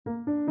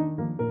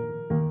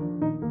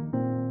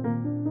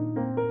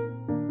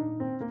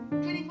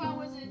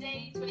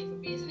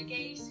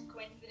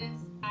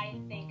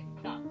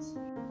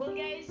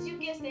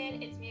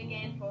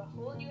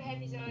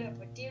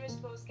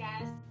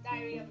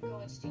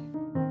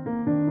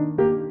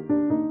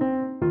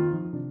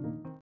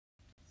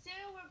So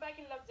we're back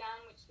in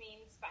lockdown, which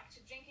means back to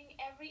drinking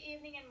every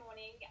evening and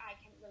morning. I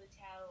can't really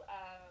tell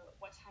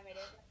what time it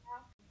is right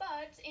now.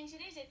 But in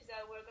today's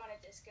episode, we're going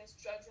to discuss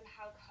drugs and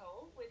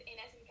alcohol with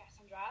Ines and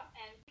Cassandra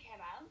and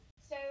Kemal.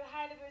 So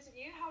hi, the both of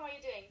you. How are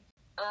you doing?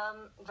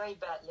 Very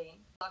badly.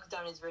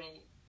 Lockdown is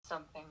really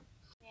something.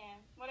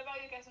 Yeah. What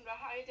about you, Cassandra?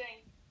 How are you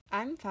doing?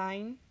 I'm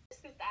fine.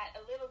 Discuss that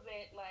a little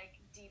bit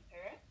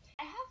deeper.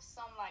 I have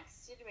some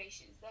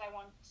situations that I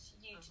want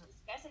you to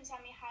discuss and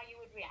tell me how you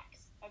would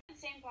react. At the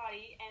same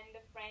party and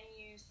the friend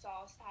you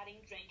saw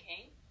starting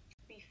drinking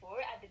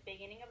before at the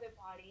beginning of the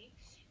party,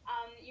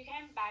 you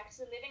came back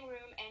to the living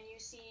room and you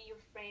see your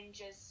friend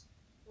just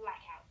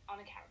black out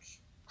on a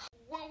couch.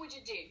 What would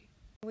you do?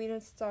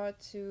 We'll start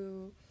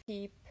to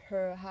keep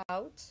her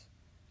out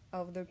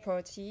of the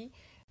party,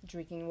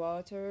 drinking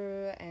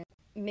water, and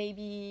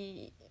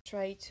maybe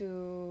try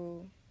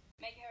to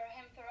Make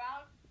him throw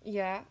out?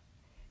 Yeah,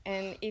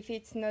 and if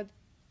it's not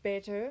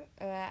better,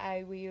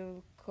 I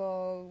will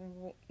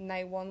call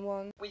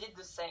 911. We did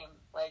the same.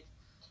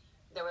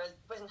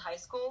 Was in high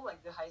school,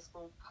 the high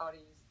school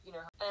parties,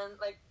 and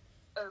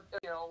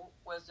a girl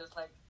was just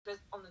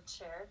on the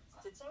chair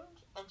sitting,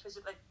 and she was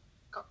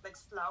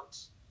just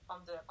slouched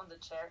on the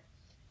chair,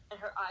 and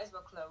her eyes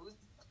were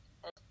closed,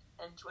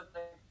 and she was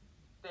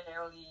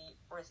barely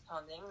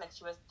responding.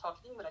 She was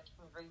talking but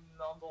in a very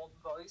mumbled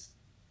voice,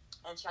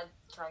 and she had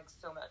drank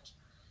so much.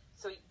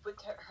 So we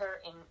put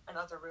her in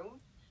another room,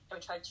 and we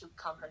tried to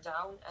calm her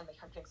down and make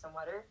her drink some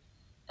water.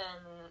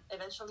 And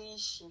eventually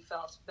she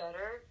felt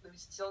better. We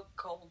still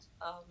called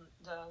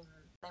the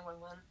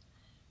 911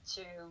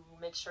 to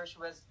make sure she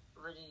was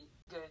really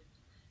good.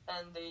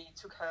 And they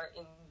took her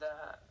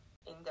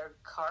in their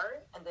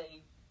car, and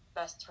they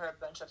passed her a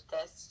bunch of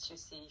tests to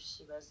see if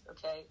she was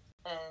okay.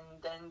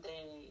 And then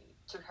they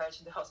took her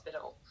to the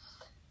hospital,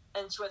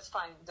 and she was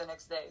fine the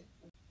next day.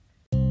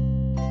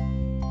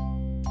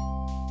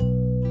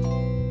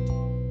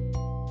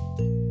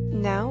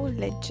 Now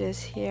let's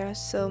just hear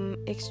some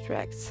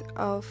extracts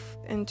of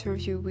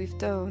interview with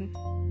Dawn.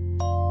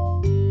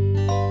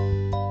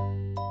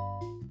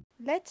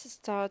 Let's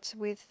start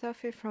with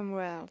Sophie from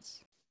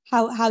Wales.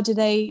 How do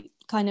they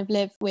kind of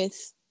live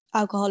with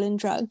alcohol and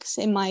drugs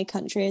in my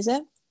country, is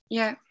it?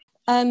 Yeah.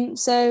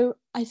 So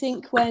I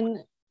think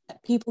when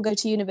people go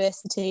to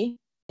university,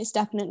 it's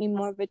definitely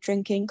more of a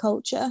drinking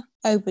culture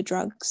over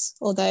drugs,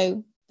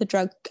 although the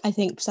drug, I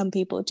think some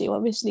people do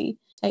obviously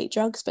take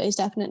drugs, but it's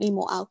definitely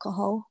more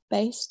alcohol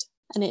based,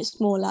 and it's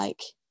more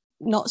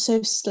not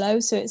so slow,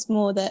 so it's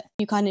more that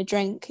you kind of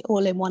drink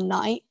all in one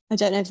night. I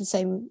don't know if it's the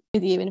same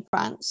with you in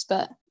France,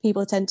 but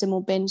people tend to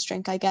more binge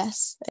drink, I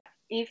guess.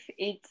 If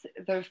it's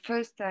the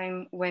first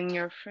time when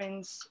your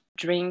friends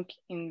drink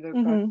in the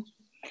Mm-hmm. pub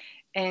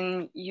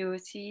and you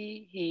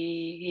see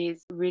he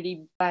is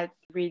really bad,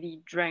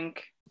 really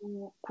drunk,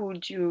 how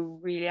could you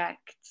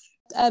react?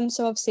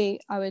 So obviously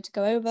I would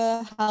go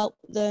over, help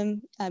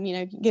them,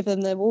 give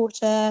them the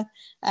water.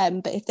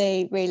 But if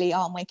they really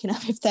aren't waking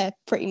up, if they're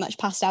pretty much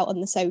passed out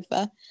on the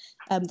sofa,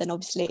 then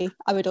obviously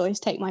I would always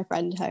take my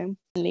friend home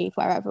and leave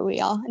wherever we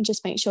are, and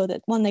just make sure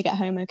that one, they get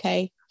home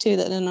okay, two,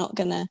 that they're not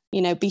gonna,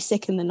 be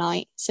sick in the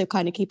night. So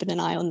kind of keeping an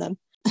eye on them,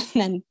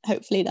 and then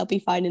hopefully they'll be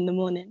fine in the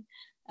morning.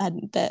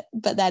 But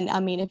then, I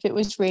mean, if it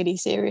was really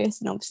serious,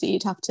 then obviously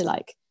you'd have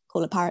to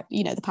call the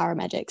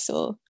paramedics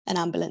or an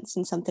ambulance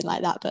and something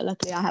like that. But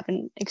luckily I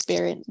haven't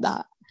experienced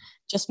that,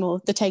 just more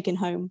the taking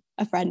home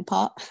a friend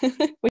part.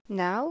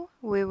 Now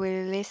we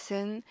will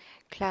listen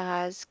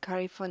Clara's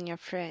California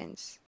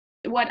friends.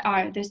 What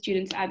are the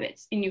students'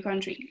 habits in your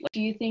country?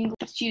 Do you think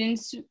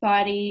students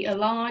party a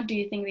lot? Do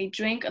you think they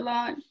drink a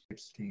lot?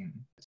 16.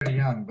 It's pretty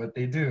young, but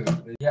they do.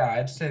 Yeah,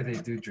 I'd say they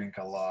do drink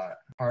a lot.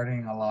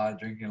 Partying a lot,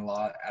 drinking a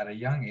lot at a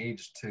young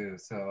age too.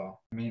 So,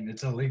 I mean,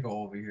 it's illegal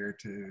over here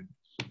to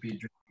be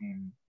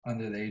drinking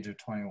under the age of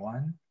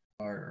 21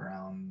 or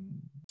around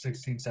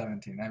 16,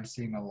 17. I've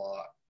seen a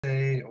lot.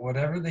 They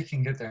whatever they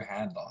can get their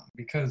hand on,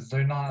 because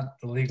they're not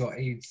the legal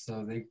age,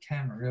 so they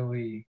can't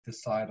really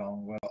decide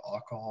on what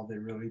alcohol they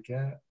really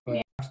get.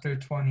 But after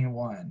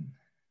 21,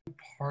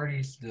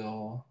 party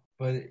still,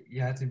 but you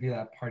have to be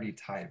that party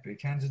type. It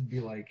can't just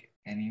be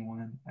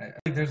anyone.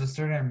 There's a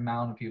certain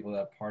amount of people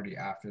that party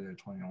after they're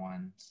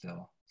 21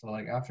 still. So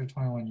after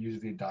 21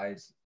 usually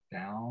dies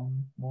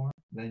down more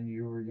than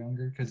you were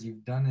younger, because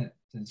you've done it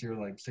since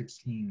you're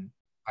 16.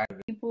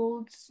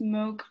 People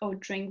smoke or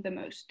drink the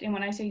most, and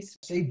when I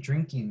say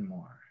drinking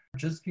more,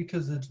 just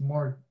because it's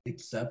more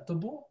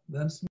acceptable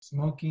than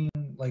smoking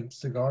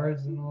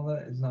cigars and all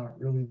that is not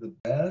really the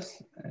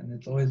best, and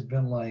it's always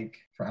been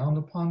frowned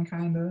upon,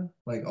 kind of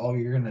oh,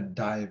 you're gonna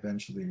die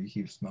eventually if you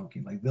keep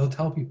smoking. They'll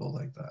tell people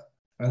that.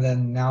 And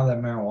then now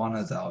that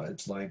marijuana's out,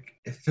 it's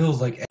it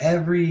feels like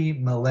every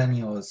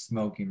millennial is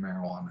smoking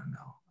marijuana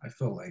now. I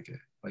feel like it.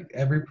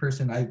 Every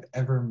person I've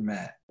ever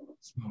met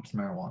smokes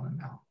marijuana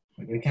now.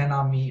 I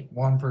cannot meet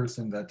one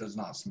person that does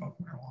not smoke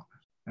marijuana.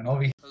 And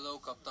Hello,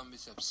 Captain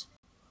Biceps.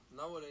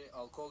 Nowadays,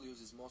 alcohol use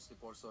is mostly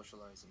for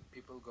socializing.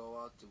 People go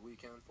out the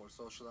weekend for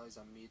socialize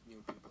and meet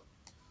new people.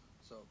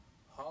 So,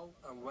 how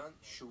and when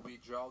should we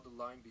draw the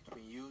line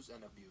between use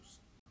and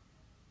abuse?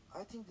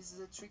 I think this is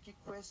a tricky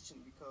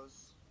question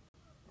because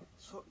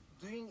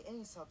doing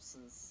any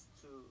substance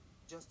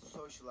just to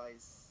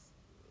socialize,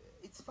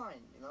 it's fine.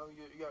 You know,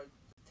 you are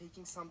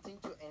taking something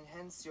to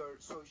enhance your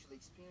social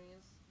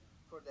experience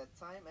for that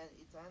time, and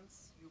it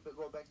ends. You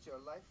go back to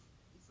your life.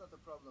 It's not a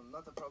problem.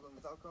 Not a problem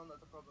with alcohol.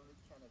 Not a problem with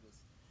cannabis.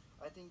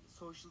 I think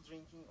social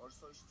drinking or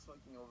social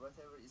smoking or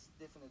whatever is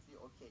definitely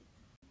okay.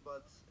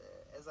 But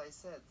as I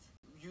said,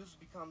 use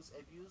becomes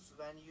abuse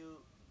when you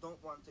don't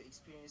want to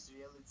experience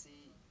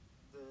reality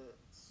the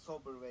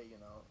sober way. You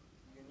know,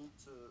 you need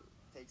to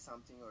take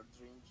something or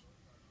drink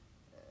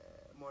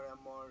more and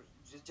more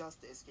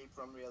just to escape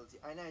from reality.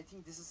 And I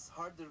think this is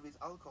harder with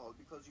alcohol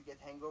because you get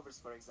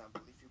hangovers, for example.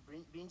 If you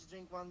binge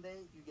drink one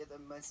day, you get a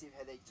massive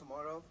headache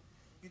tomorrow.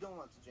 You don't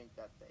want to drink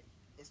that day,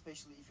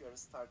 especially if you're a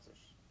starter.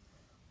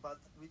 But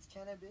with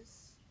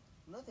cannabis,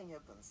 nothing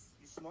happens.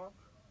 You smoke,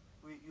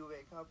 you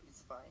wake up,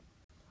 it's fine.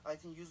 I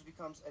think use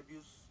becomes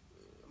abuse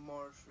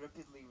more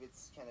rapidly with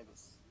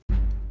cannabis.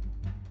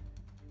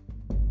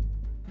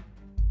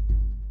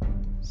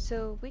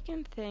 So we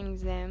can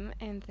thank them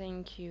and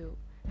thank you.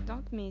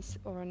 Don't miss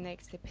our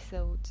next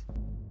episode.